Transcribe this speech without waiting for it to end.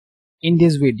In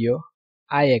this video,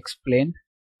 I explain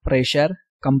pressure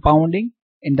compounding.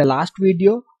 In the last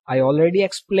video, I already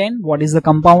explained what is the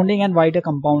compounding and why the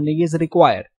compounding is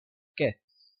required. Okay.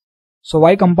 So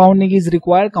why compounding is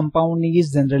required? Compounding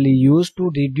is generally used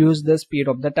to reduce the speed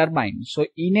of the turbine. So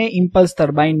in a impulse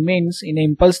turbine means in a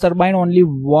impulse turbine only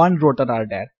one rotor are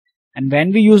there. And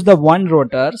when we use the one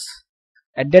rotors,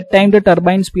 at that time the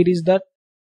turbine speed is the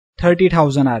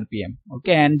 30,000 RPM.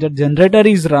 Okay. And the generator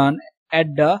is run at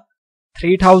the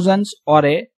 3000s or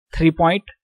a 3.6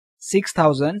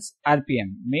 RPM.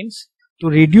 Means to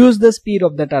reduce the speed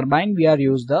of the turbine, we are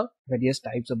use the various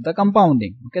types of the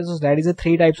compounding. Okay, so that is the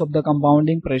three types of the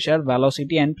compounding: pressure,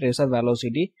 velocity, and pressure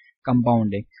velocity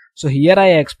compounding. So here I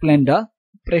explained the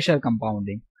pressure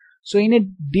compounding. So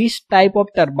in this type of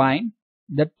turbine,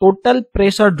 the total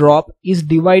pressure drop is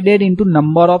divided into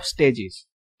number of stages.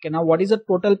 Okay, now what is the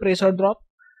total pressure drop?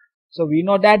 So we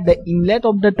know that the inlet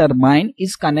of the turbine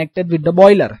is connected with the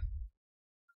boiler.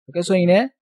 Okay, so in a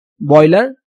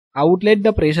boiler outlet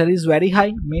the pressure is very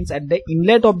high, means at the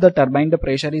inlet of the turbine the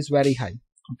pressure is very high.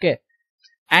 Okay,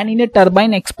 and in a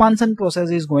turbine expansion process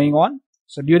is going on.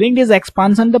 So during this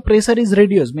expansion the pressure is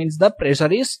reduced, means the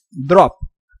pressure is drop,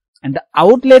 and the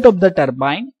outlet of the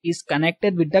turbine is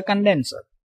connected with the condenser.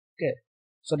 Okay,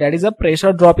 so that is a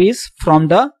pressure drop is from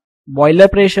the boiler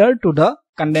pressure to the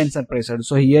condenser pressure.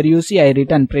 So here you see I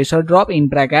written pressure drop in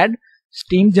bracket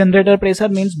steam generator pressure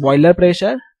means boiler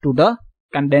pressure to the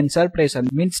condenser pressure,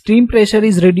 means steam pressure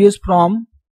is reduced from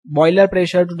boiler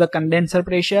pressure to the condenser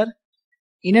pressure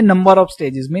in a number of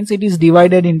stages, means it is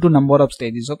divided into number of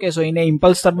stages. Okay, so in a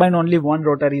impulse turbine only one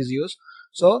rotor is used,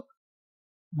 so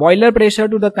boiler pressure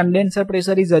to the condenser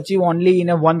pressure is achieved only in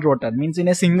a one rotor, means in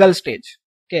a single stage.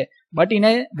 Okay, but in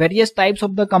a various types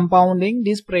of the compounding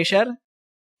this pressure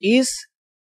is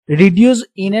reduced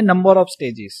in a number of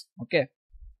stages. Okay,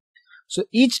 so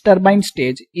each turbine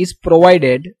stage is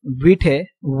provided with a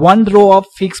one row of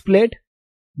fixed plate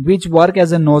which work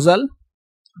as a nozzle.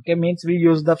 Okay, means we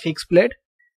use the fixed plate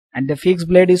and the fixed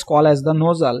plate is called as the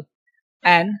nozzle,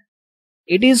 and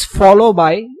it is followed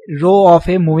by row of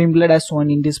a moving blade as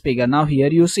shown in this figure. Now here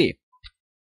you see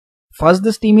first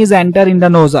the steam is enter in the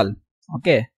nozzle.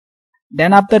 Okay,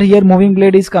 then after here moving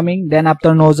blade is coming, then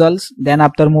after nozzles, then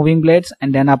after moving blades,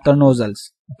 and then after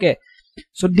nozzles. Okay,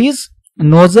 so this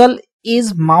nozzle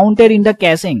is mounted in the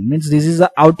casing, means this is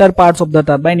the outer parts of the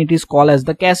turbine, it is called as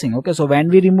the casing. Okay, so when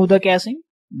we remove the casing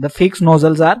the fixed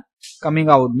nozzles are coming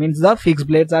out, means the fixed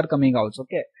blades are coming out.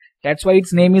 Okay, that's why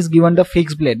its name is given the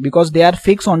fixed blade, because they are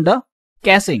fixed on the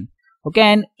casing. Okay,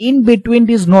 and in between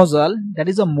this nozzle that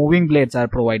is a moving blades are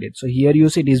provided. So here you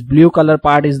see this blue color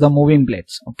part is the moving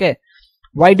blades. Okay,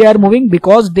 why they are moving?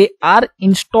 Because they are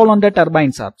installed on the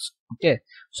turbine shafts. Okay,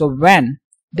 so when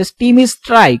the steam is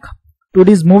strike to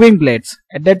these moving blades,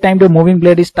 at that time the moving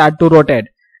blade is start to rotate,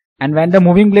 and when the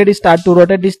moving blade is start to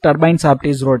rotate this turbine shaft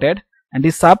is rotated, and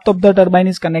this shaft of the turbine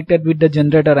is connected with the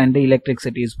generator and the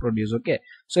electricity is produced. Okay,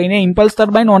 so in a impulse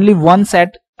turbine only one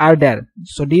set are there,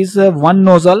 so this one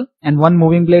nozzle and one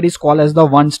moving blade is called as the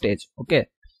one stage. Okay,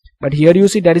 but here you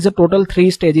see there is a total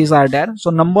 3 stages are there. So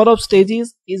number of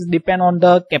stages is depend on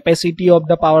the capacity of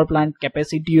the power plant,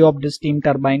 capacity of the steam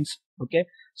turbines. Okay,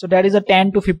 so there is a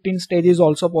 10 to 15 stages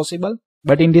also possible,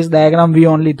 but in this diagram we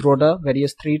only draw the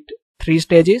various three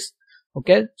stages.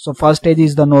 Okay, so first stage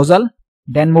is the nozzle,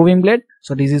 then moving blade.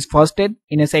 So this is first stage.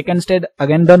 In a second stage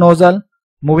again the nozzle,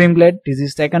 moving blade, this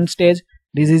is second stage.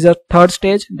 This is a third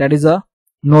stage, that is a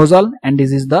nozzle, and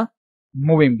this is the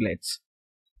moving blades.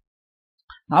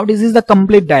 Now this is the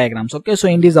complete diagrams. Okay, so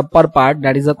in this upper part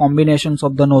that is the combinations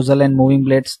of the nozzle and moving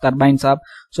blades, turbine shaft.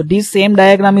 So this same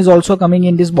diagram is also coming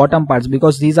in this bottom parts,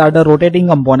 because these are the rotating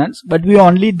components, but we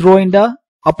only draw in the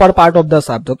upper part of the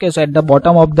shaft. Okay, so at the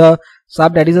bottom of the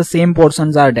shaft that is the same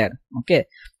portions are there. Okay,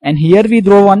 and here we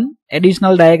draw one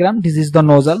additional diagram. This is the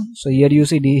nozzle. So here you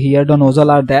see here the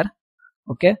nozzle are there.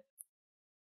 Okay,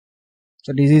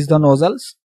 so this is the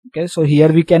nozzles. Okay, so here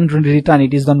we can return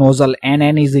it is the nozzle, and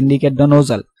N is indicate the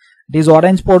nozzle. This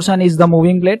orange portion is the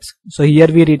moving blades. So here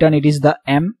we return it is the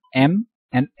M, M,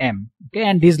 and M. Okay,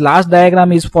 and this last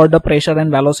diagram is for the pressure and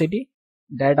velocity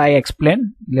that I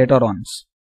explain later on.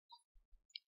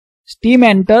 Steam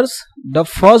enters the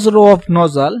first row of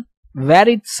nozzle where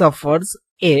it suffers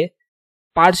a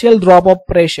partial drop of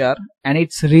pressure, and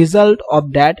its result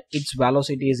of that its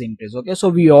velocity is increased. Okay, so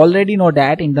we already know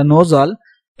that in the nozzle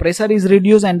pressure is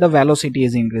reduced and the velocity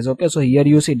is increased. Okay, so here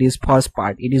you see this first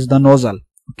part, it is the nozzle.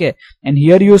 Okay, and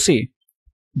here you see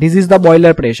this is the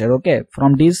boiler pressure. Okay,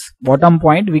 from this bottom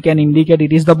point we can indicate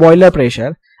it is the boiler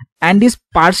pressure, and this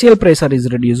partial pressure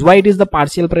is reduced. Why it is the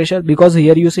partial pressure? Because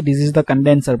here you see this is the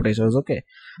condenser pressures. Okay,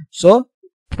 So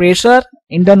pressure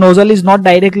in the nozzle is not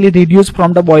directly reduced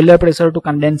from the boiler pressure to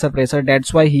condenser pressure.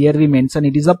 That's why here we mention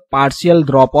it is a partial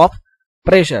drop of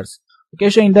pressures. Okay,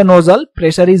 so in the nozzle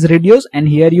pressure is reduced, and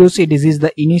here you see this is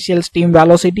the initial steam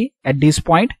velocity at this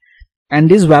point, and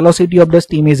this velocity of the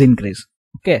steam is increased.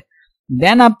 Okay,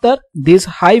 then after this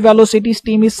high velocity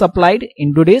steam is supplied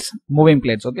into this moving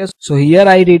plates. Okay, so here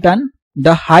I written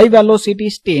the high velocity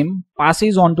steam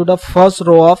passes onto the first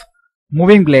row of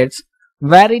moving blades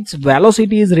where its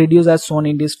velocity is reduced as shown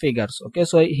in these figures. Okay,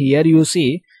 so here you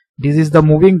see this is the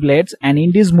moving blades, and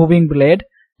in this moving blade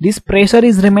this pressure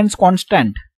is remains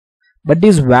constant, but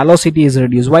this velocity is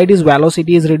reduced. Why this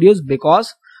velocity is reduced?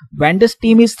 Because when the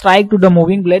steam is strike to the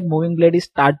moving blade is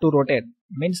start to rotate.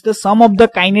 Means the sum of the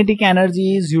kinetic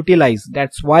energy is utilized.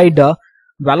 That's why the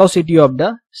velocity of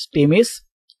the steam is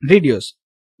reduced.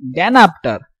 Then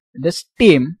after the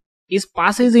steam is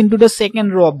passes into the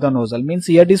second row of the nozzle. Means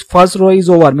here this first row is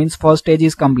over. Means first stage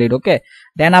is complete. Okay.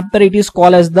 Then after it is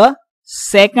called as the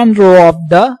second row of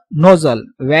the nozzle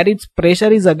where its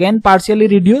pressure is again partially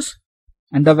reduced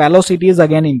and the velocity is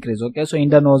again increased. Okay, so in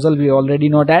the nozzle we already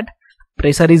know that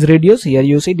pressure is reduced. Here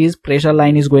you see this pressure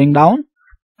line is going down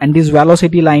and this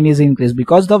velocity line is increased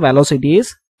because the velocity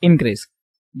is increased.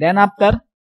 Then after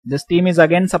the steam is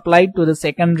again supplied to the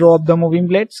second row of the moving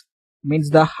blades. Means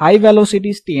the high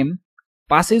velocity steam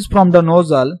passes from the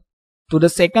nozzle to the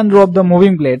second row of the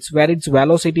moving blades where its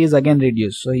velocity is again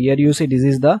reduced. So here you see this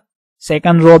is the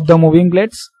second row of the moving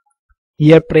blades.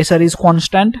 Here pressure is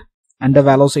constant and the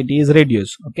velocity is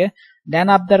reduced. Okay, then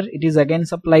after it is again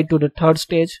supplied to the third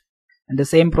stage and the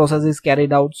same process is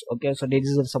carried out. Okay, so this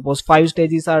is suppose 5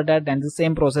 stages are there, then the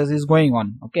same process is going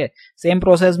on. Okay, same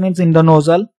process means in the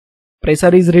nozzle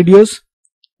pressure is reduced,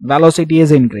 velocity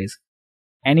is increased,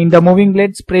 and in the moving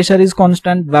blades pressure is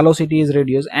constant, velocity is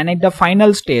reduced, and at the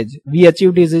final stage we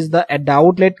achieve this is the at the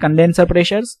outlet condenser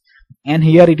pressures, and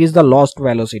here it is the lost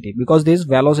velocity because this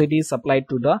velocity is supplied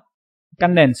to the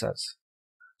condensers.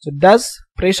 So thus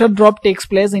pressure drop takes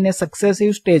place in a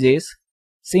successive stages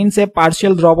since a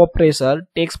partial drop of pressure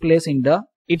takes place in the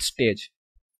each stage.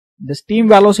 The steam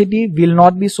velocity will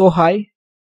not be so high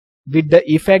with the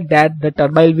effect that the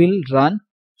turbine will run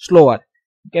slower.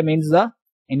 Okay, means the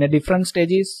in the different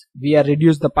stages we are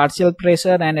reduce the partial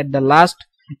pressure and at the last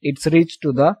it's reached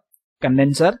to the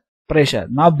condenser pressure.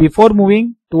 Now before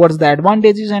moving towards the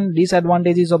advantages and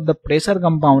disadvantages of the pressure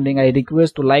compounding, I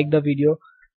request to like the video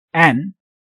and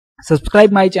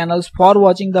subscribe my channels for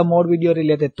watching the more video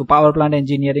related to power plant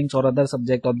engineering or other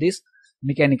subject of this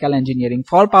mechanical engineering.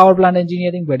 For power plant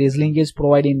engineering, various link is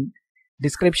provided in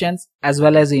descriptions as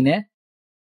well as in a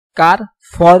car.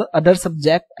 For other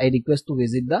subject, I request to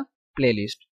visit the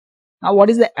playlist. Now what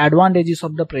is the advantages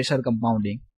of the pressure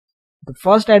compounding? The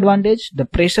first advantage, the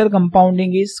pressure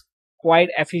compounding is quite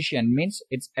efficient, means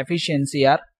its efficiency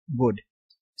are good.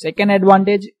 Second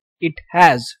advantage, it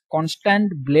has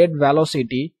constant blade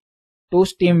velocity to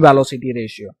steam velocity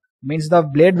ratio, means the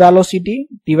blade velocity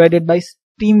divided by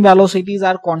steam velocities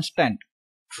are constant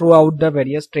throughout the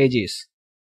various stages.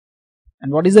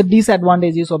 And what is the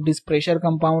disadvantages of this pressure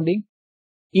compounding?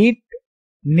 It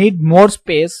need more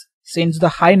space since the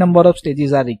high number of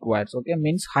stages are required. Okay,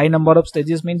 means high number of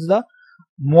stages means the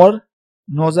more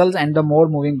nozzles and the more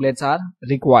moving blades are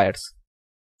required.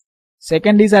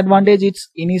 Second disadvantage, its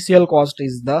initial cost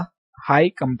is the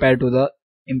high compared to the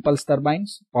impulse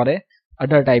turbines or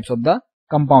other types of the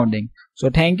compounding. So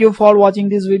thank you for watching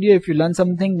this video. If you learned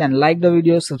something, then like the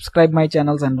video, subscribe my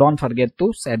channels and don't forget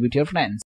to share with your friends.